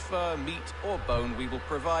 Whether fur, meat, or bone, we will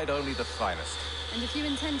provide only the finest. And if you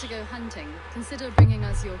intend to go hunting, consider bringing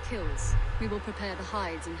us your kills. We will prepare the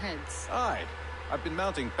hides and heads. Aye. I've been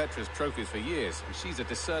mounting Petra's trophies for years, and she's a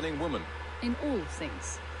discerning woman. In all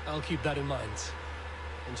things. I'll keep that in mind.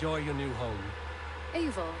 Enjoy your new home.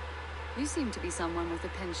 Eivor, you seem to be someone with a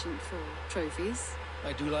penchant for trophies.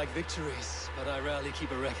 I do like victories, but I rarely keep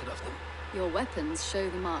a record of them. Your weapons show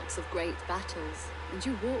the marks of great battles, and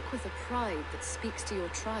you walk with a pride that speaks to your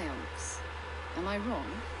triumphs. Am I wrong?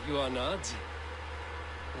 You are not.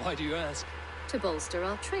 Why do you ask? To bolster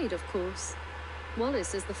our trade, of course.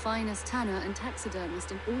 Wallace is the finest tanner and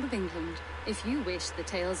taxidermist in all of England. If you wish the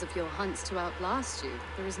tales of your hunts to outlast you,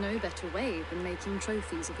 there is no better way than making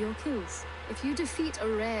trophies of your kills. If you defeat a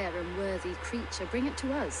rare and worthy creature, bring it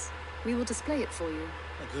to us. We will display it for you.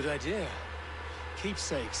 A good idea.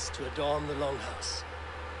 Keepsakes to adorn the longhouse.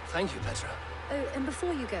 Thank you, Petra. Oh, and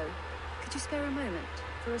before you go, could you spare a moment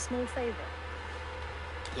for a small favor?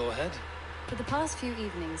 Go ahead. For the past few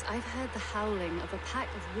evenings, I've heard the howling of a pack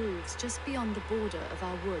of wolves just beyond the border of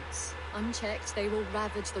our woods. Unchecked, they will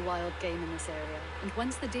ravage the wild game in this area, and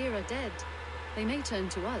once the deer are dead, they may turn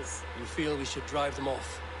to us. You feel we should drive them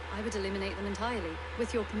off? I would eliminate them entirely,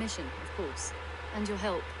 with your permission, of course, and your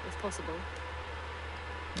help, if possible.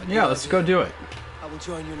 Yeah, let's go do it. I will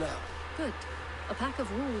join you now. Good. A pack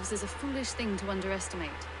of wolves is a foolish thing to underestimate.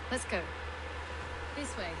 Let's go.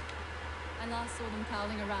 This way. I last saw them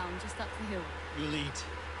prowling around just up the hill. You lead.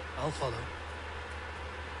 I'll follow.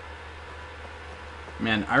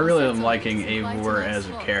 Man, I really am liking Eivor as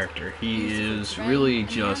a character. He is really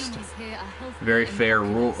just very fair.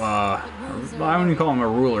 I wouldn't call him a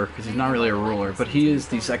ruler because he's not really a ruler, but he is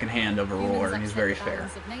the second hand of a ruler, and he's very fair.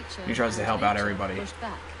 He tries to help out everybody.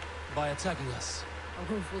 By attacking us.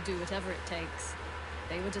 A wolf will do whatever it takes.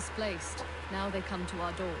 They were displaced. Now they come to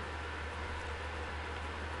our door.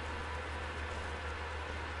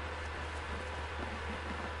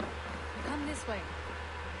 Come this way.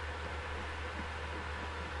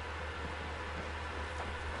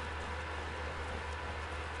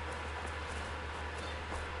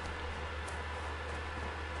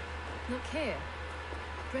 Look here.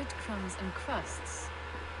 Breadcrumbs and crusts.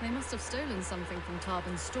 They must have stolen something from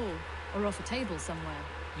Tarbin's stall, or off a table somewhere.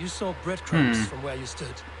 You saw breadcrumbs from where you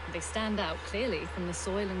stood. They stand out clearly from the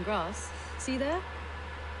soil and grass. See there?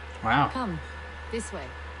 Wow. Come, this way.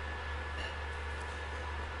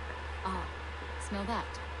 Ah, smell that?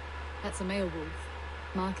 That's a male wolf,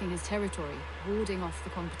 marking his territory, warding off the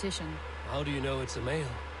competition. How do you know it's a male?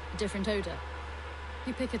 A different odor.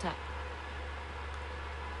 You pick it up.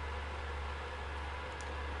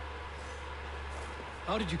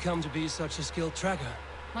 How did you come to be such a skilled tracker?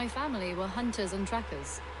 My family were hunters and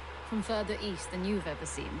trackers. From further east than you've ever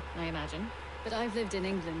seen, I imagine. But I've lived in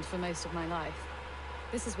England for most of my life.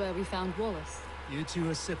 This is where we found Wallace. You two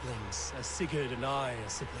are siblings, as Sigurd and I are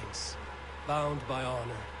siblings. Bound by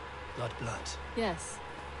honor, blood. Yes.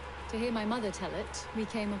 To hear my mother tell it, we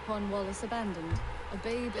came upon Wallace abandoned, a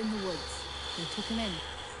babe in the woods. We took him in.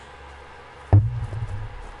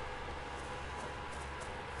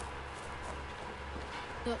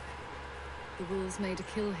 Look, the wolves made a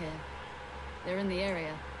kill here. They're in the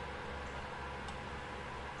area.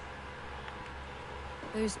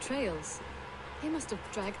 Those trails, they must have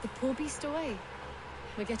dragged the poor beast away.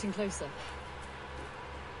 We're getting closer.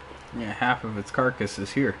 Yeah, half of its carcass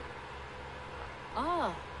is here.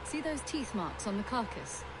 Ah, see those teeth marks on the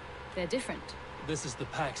carcass? They're different. This is the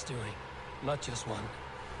pack's doing, not just one.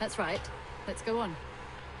 That's right. Let's go on.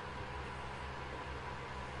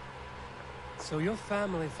 So your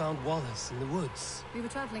family found Wallace in the woods. We were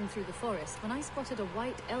traveling through the forest when I spotted a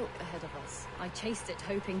white elk ahead of us. I chased it,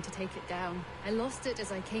 hoping to take it down. I lost it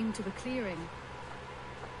as I came to a clearing.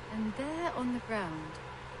 And there on the ground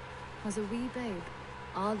was a wee babe,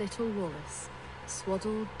 our little Wallace,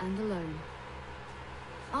 swaddled and alone.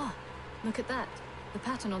 Ah, look at that, the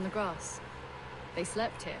pattern on the grass. They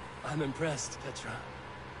slept here. I'm impressed, Petra.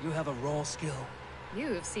 You have a raw skill.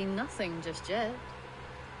 You have seen nothing just yet.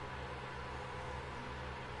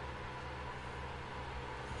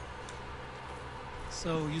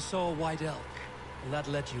 So you saw a white elk, and that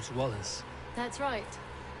led you to Wallace. That's right.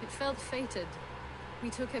 It felt fated. We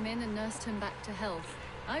took him in and nursed him back to health.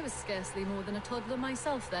 I was scarcely more than a toddler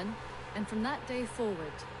myself then, and from that day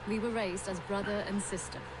forward, we were raised as brother and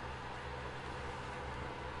sister.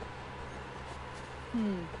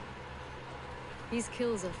 These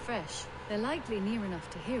kills are fresh. They're likely near enough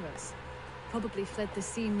to hear us. Probably fled the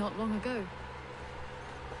scene not long ago.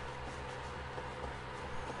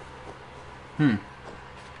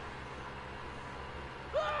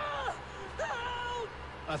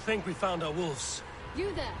 I think we found our wolves.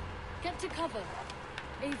 You there! Get to cover!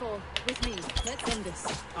 Eivor, with me. Let's end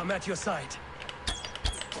this. I'm at your side.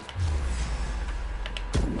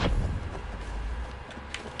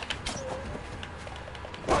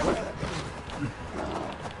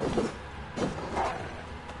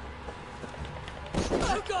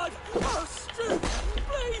 Oh God! Oh, Stu!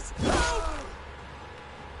 Please! Help!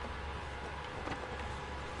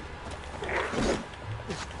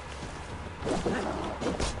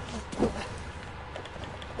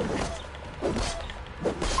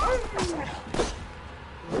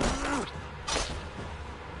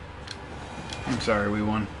 Sorry, we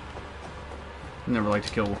won. Never like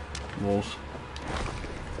to kill wolves.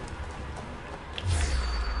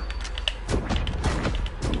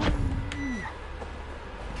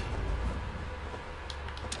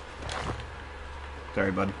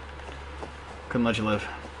 Sorry, bud. Couldn't let you live.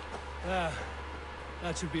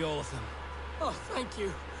 That should be all of them. Oh, thank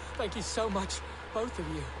you. Thank you so much, both of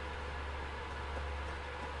you.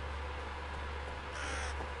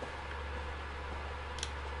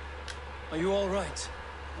 Are you all right?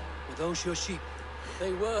 Were those your sheep?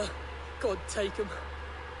 They were. God take them.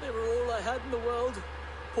 They were all I had in the world.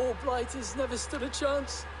 Poor blighters never stood a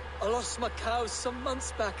chance. I lost my cows some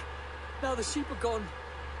months back. Now the sheep are gone.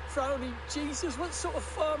 Frowning Jesus, what sort of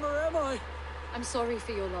farmer am I? I'm sorry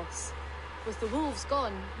for your loss. With the wolves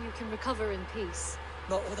gone, you can recover in peace.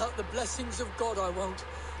 Not without the blessings of God I won't,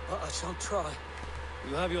 but I shall try.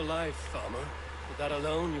 You have your life, farmer. With that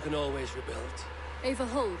alone, you can always rebuild. Ava,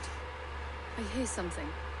 hold. I hear something.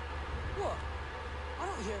 What? I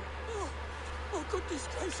don't hear. Oh, goodness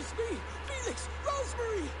gracious me! Felix,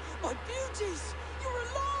 Rosemary, my beauties, you're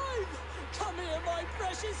alive! Come here, my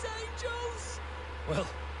precious angels! Well,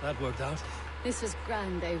 that worked out. This was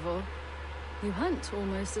grand, Eivor. You hunt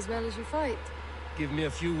almost as well as you fight. Give me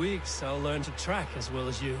a few weeks, I'll learn to track as well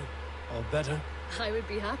as you. Or better. I would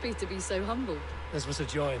be happy to be so humbled. This was a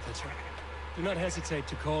joy, Petra. Do not hesitate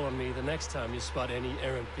to call on me the next time you spot any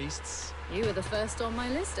errant beasts. You were the first on my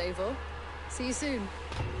list, Eivor. See you soon.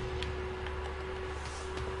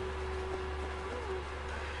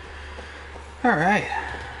 Alright.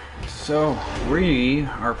 So, we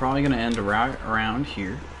are probably going to end around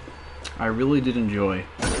here. I really did enjoy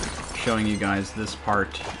showing you guys this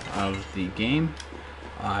part of the game.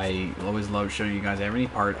 I always love showing you guys every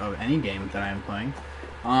part of any game that I am playing.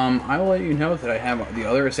 I will let you know that I have the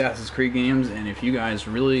other Assassin's Creed games, and if you guys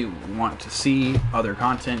really want to see other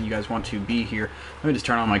content, you guys want to be here, let me just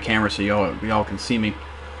turn on my camera so y'all can see me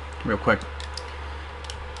real quick.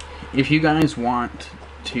 If you guys want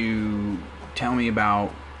to tell me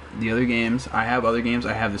about the other games, I have other games.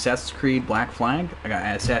 I have Assassin's Creed Black Flag, I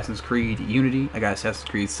got Assassin's Creed Unity, I got Assassin's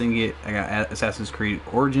Creed Syndicate, I got Assassin's Creed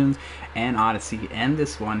Origins, and Odyssey, and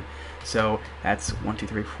this one. So that's 1, 2,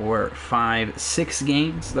 3, 4, 5, 6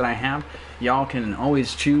 games that I have. Y'all can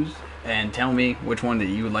always choose and tell me which one that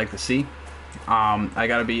you would like to see. I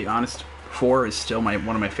gotta be honest, 4 is still one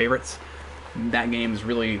of my favorites. That game is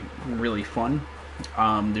really, really fun.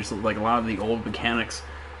 There's like a lot of the old mechanics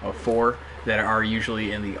of 4 that are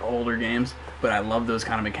usually in the older games, but I love those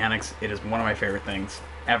kind of mechanics. It is one of my favorite things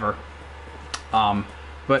ever.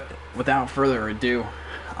 But without further ado,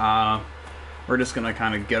 we're just gonna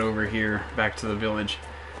kind of get over here back to the village.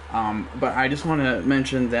 But I just want to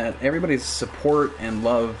mention that everybody's support and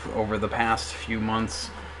love over the past few months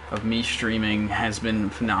of me streaming has been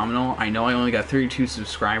phenomenal. I know I only got 32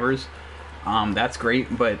 subscribers. That's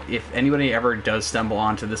great, but if anybody ever does stumble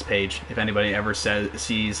onto this page, if anybody ever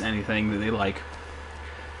sees anything that they like,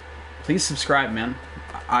 please subscribe, man.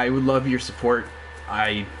 I would love your support.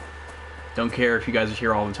 I don't care if you guys are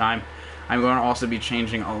here all the time. I'm going to also be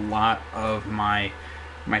changing a lot of my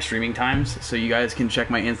streaming times, so you guys can check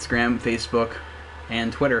my Instagram, Facebook,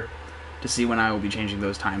 and Twitter to see when I will be changing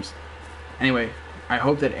those times. Anyway, I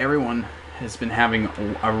hope that everyone has been having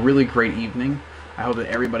a really great evening. I hope that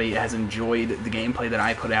everybody has enjoyed the gameplay that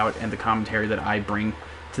I put out and the commentary that I bring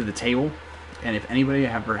to the table. And if anybody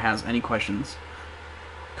ever has any questions,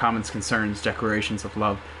 comments, concerns, declarations of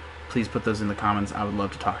love, please put those in the comments. I would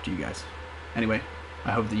love to talk to you guys. Anyway,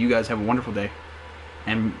 I hope that you guys have a wonderful day.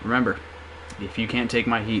 And remember, if you can't take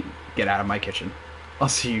my heat, get out of my kitchen. I'll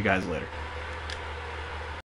see you guys later.